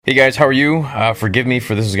Hey guys, how are you? Forgive me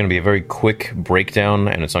for this is going to be a very quick breakdown,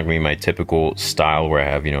 and it's not going to be my typical style where I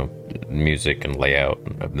have, music and layout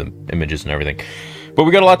of the images and everything. But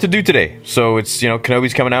we got a lot to do today. So it's,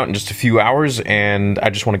 Kenobi's coming out in just a few hours, and I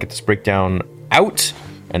just want to get this breakdown out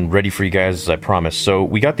and ready for you guys, as I promised. So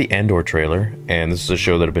we got the Andor trailer, and this is a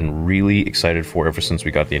show that I've been really excited for ever since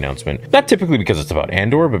we got the announcement. Not typically because it's about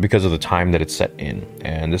Andor, but because of the time that it's set in.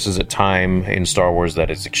 And this is a time in Star Wars that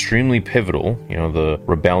is extremely pivotal. The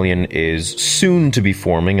rebellion is soon to be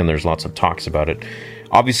forming, and there's lots of talks about it.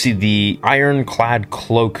 Obviously, the ironclad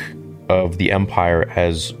cloak of the Empire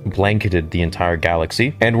has blanketed the entire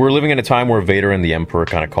galaxy, and we're living in a time where Vader and the Emperor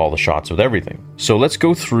kind of call the shots with everything. So let's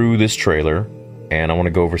go through this trailer, and I want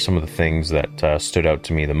to go over some of the things that stood out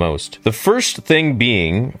to me the most. The first thing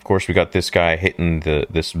being, of course, we got this guy hitting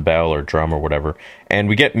this bell or drum or whatever, and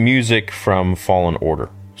we get music from Fallen Order.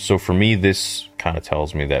 So for me, this kind of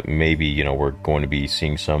tells me that maybe, we're going to be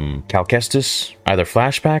seeing some Cal Kestis, either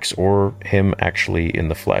flashbacks or him actually in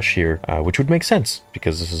the flesh here, which would make sense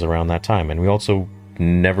because this is around that time. And we also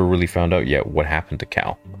never really found out yet what happened to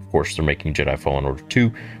Cal. Of course, they're making Jedi Fallen Order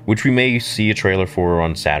 2, which we may see a trailer for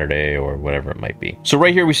on Saturday or whatever it might be. So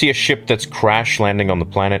right here we see a ship that's crash landing on the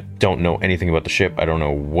planet. Don't know anything about the ship. I don't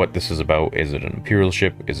know what this is about. Is it an Imperial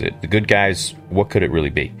ship? Is it the good guys? What could it really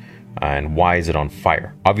be? And why is it on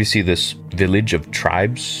fire? Obviously, this village of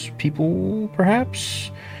tribes people,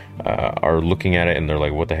 perhaps, are looking at it and they're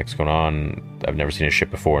like, what the heck's going on? I've never seen a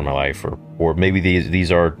ship before in my life. Or maybe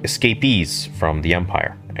these are escapees from the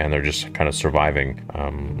Empire, and they're just kind of surviving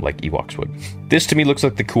like Ewoks would. This to me looks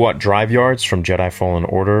like the Kuat drive yards from Jedi Fallen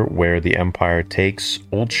Order, where the Empire takes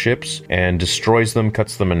old ships and destroys them,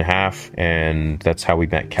 cuts them in half, and that's how we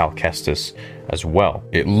met Cal Kestis as well.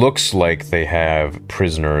 It looks like they have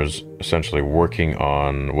prisoners essentially working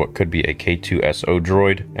on what could be a K2SO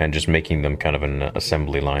droid and just making them kind of an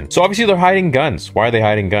assembly line. So obviously they're hiding guns. Why are they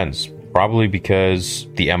hiding guns? Probably because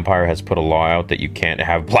the Empire has put a law out that you can't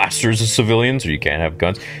have blasters as civilians, or you can't have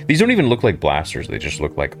guns. These don't even look like blasters. They just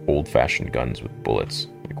look like old-fashioned guns with bullets,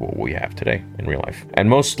 like what we have today in real life. And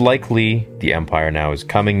most likely, the Empire now is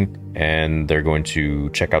coming, and they're going to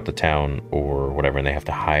check out the town or whatever, and they have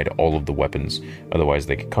to hide all of the weapons. Otherwise,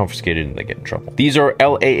 they get confiscated and they get in trouble. These are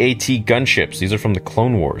LAAT gunships. These are from the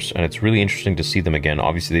Clone Wars, and it's really interesting to see them again.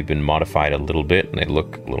 Obviously, they've been modified a little bit, and they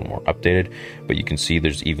look a little more updated, but you can see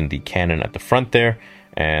there's even the cannon at the front there,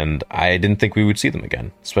 and I didn't think we would see them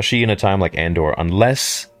again, especially in a time like Andor,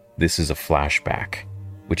 unless this is a flashback,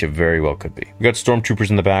 which it very well could be. We got stormtroopers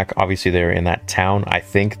in the back. Obviously, they're in that town. I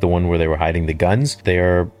think the one where they were hiding the guns. They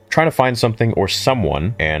are trying to find something or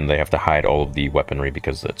someone, and they have to hide all of the weaponry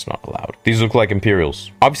because it's not allowed. These look like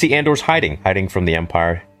Imperials. Obviously, Andor's hiding from the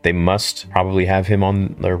Empire. They must probably have him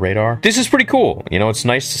on their radar. This is pretty cool. It's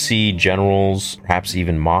nice to see generals, perhaps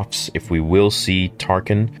even Moffs, if we will see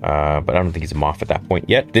Tarkin, but I don't think he's a Moff at that point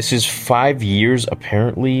yet. This is 5 years,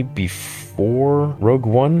 apparently, before Rogue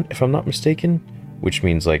One, if I'm not mistaken, which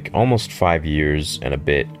means like almost 5 years and a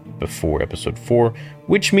bit before Episode 4,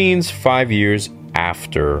 which means 5 years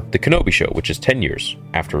after the Kenobi show, which is 10 years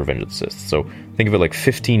after Revenge of the Sith. So think of it like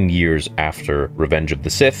 15 years after Revenge of the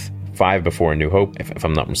Sith, 5 before A New Hope, if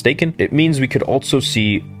I'm not mistaken. It means we could also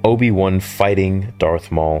see Obi-Wan fighting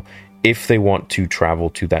Darth Maul if they want to travel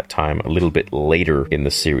to that time a little bit later in the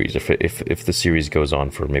series, if the series goes on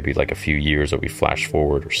for maybe like a few years, or we flash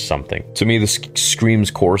forward or something. To me, this screams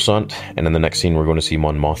Coruscant, and in the next scene, we're going to see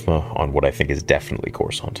Mon Mothma on what I think is definitely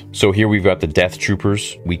Coruscant. So here we've got the Death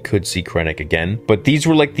Troopers. We could see Krennic again, but these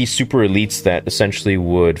were like the super elites that essentially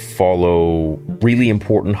would follow really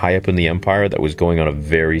important high up in the Empire that was going on a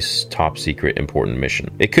very top secret important mission.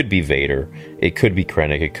 It could be Vader, it could be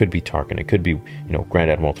Krennic, it could be Tarkin, it could be, Grand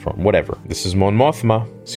Admiral Thrawn, whatever. This is Mon Mothma.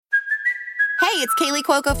 Hey, it's Kaylee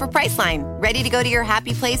Cuoco for Priceline. Ready to go to your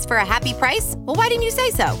happy place for a happy price? Well, why didn't you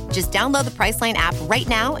say so? Just download the Priceline app right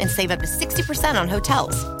now and save up to 60% on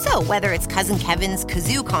hotels. So whether it's Cousin Kevin's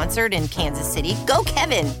Kazoo Concert in Kansas City, go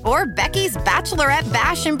Kevin, or Becky's Bachelorette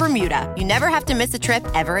Bash in Bermuda, you never have to miss a trip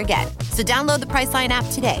ever again. So download the Priceline app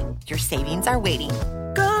today. Your savings are waiting.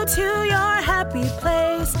 Go to your happy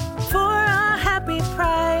place for a happy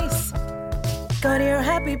price. Go to your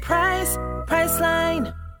happy price,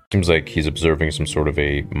 Priceline. Seems like he's observing some sort of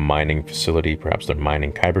a mining facility. Perhaps they're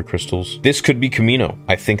mining kyber crystals. This could be Kamino.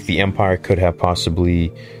 I think the Empire could have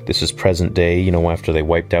possibly, this is present day, after they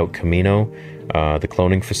wiped out Kamino, the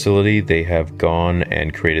cloning facility, they have gone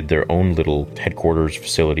and created their own little headquarters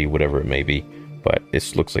facility, whatever it may be. But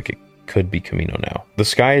this looks like it could be Kamino now. The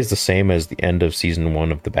sky is the same as the end of season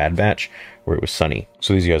 1 of The Bad Batch, where it was sunny.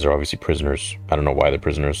 So these guys are obviously prisoners. I don't know why they're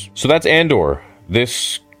prisoners. So that's Andor.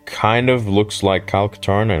 This kind of looks like Kyle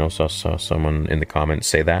Katarn. I know I saw someone in the comments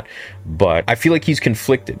say that, but I feel like he's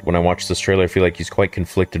conflicted. When I watch this trailer, I feel like he's quite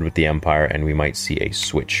conflicted with the Empire, and we might see a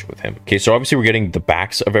switch with him. Okay, so obviously we're getting the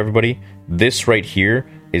backs of everybody. This right here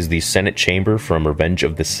is the Senate chamber from Revenge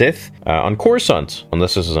of the Sith on Coruscant.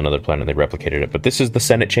 Unless this is another planet, they replicated it. But this is the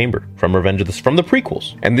Senate chamber from Revenge of the from the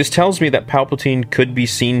prequels. And this tells me that Palpatine could be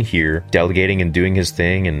seen here delegating and doing his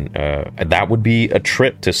thing. And that would be a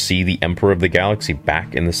trip to see the Emperor of the Galaxy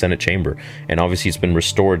back in the Senate chamber. And obviously it's been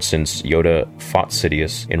restored since Yoda fought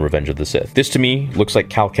Sidious in Revenge of the Sith. This to me looks like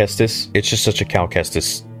Cal Kestis. It's just such a Cal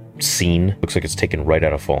Kestis scene. Looks like it's taken right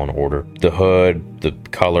out of Fallen Order. The hood, the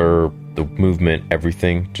color, the movement,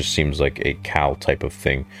 everything just seems like a Cal type of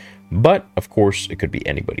thing. But, of course, it could be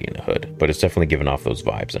anybody in a hood. But it's definitely giving off those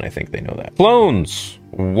vibes, and I think they know that. Clones!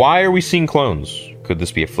 Why are we seeing clones? Could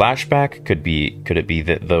this be a flashback? Could it be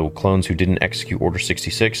that the clones who didn't execute Order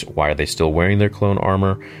 66, why are they still wearing their clone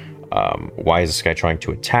armor? Why is this guy trying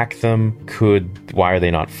to attack them? Why are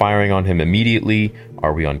they not firing on him immediately?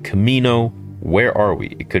 Are we on Kamino? Where are we?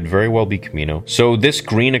 It could very well be Kamino. So this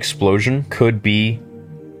green explosion could be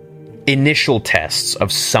initial tests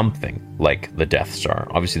of something like the Death Star.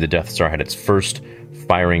 Obviously, the Death Star had its first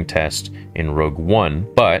firing test in Rogue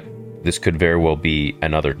One, but this could very well be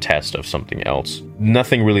another test of something else.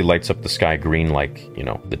 Nothing really lights up the sky green like, you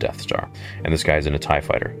know, the Death Star. And this guy's in a TIE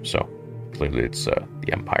fighter, so clearly it's the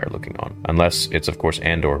Empire looking on. Unless it's, of course,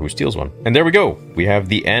 Andor who steals one. And there we go. We have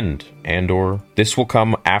the end. Andor. This will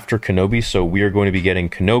come after Kenobi, so we are going to be getting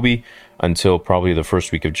Kenobi until probably the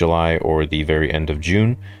first week of July or the very end of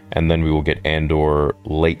June. And then we will get Andor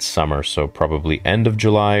late summer, so probably end of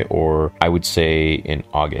July, or I would say in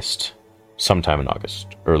August. Sometime in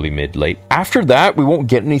August. Early, mid, late. After that, we won't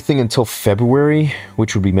get anything until February,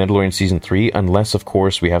 which would be Mandalorian Season 3, unless, of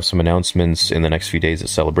course, we have some announcements in the next few days at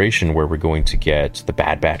Celebration where we're going to get the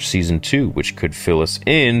Bad Batch Season 2, which could fill us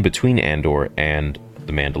in between Andor and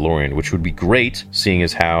The Mandalorian, which would be great, seeing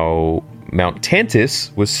as how Mount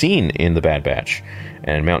Tantus was seen in the Bad Batch.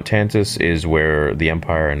 And Mount Tantus is where the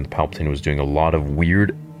Empire and Palpatine was doing a lot of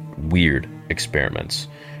weird experiments.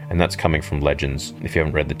 And that's coming from Legends. If you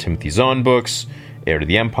haven't read the Timothy Zahn books, Heir to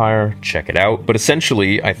the Empire, check it out. But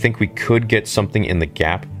essentially, I think we could get something in the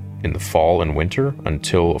gap in the fall and winter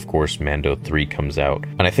until, of course, Mando 3 comes out.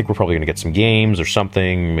 And I think we're probably going to get some games or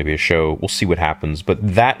something, maybe a show. We'll see what happens. But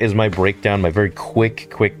that is my breakdown, my very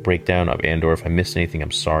quick breakdown of Andor. If I missed anything,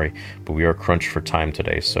 I'm sorry. But we are crunched for time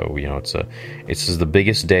today. So, you know, this is the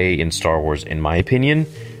biggest day in Star Wars, in my opinion,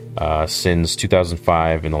 since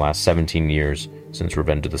 2005, in the last 17 years. Since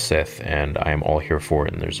Revenge of the Sith, and I am all here for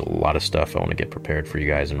it, and there's a lot of stuff I want to get prepared for you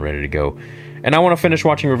guys and ready to go. And I want to finish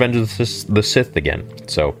watching Revenge of the Sith again.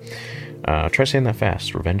 So, try saying that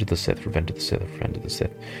fast. Revenge of the Sith, Revenge of the Sith, Revenge of the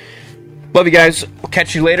Sith. Love you guys. We'll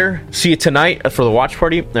catch you later. See you tonight for the watch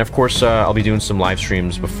party. And of course, I'll be doing some live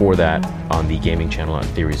streams before that on the gaming channel on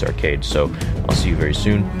Theories Arcade. So, I'll see you very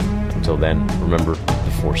soon. Until then, remember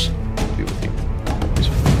the Force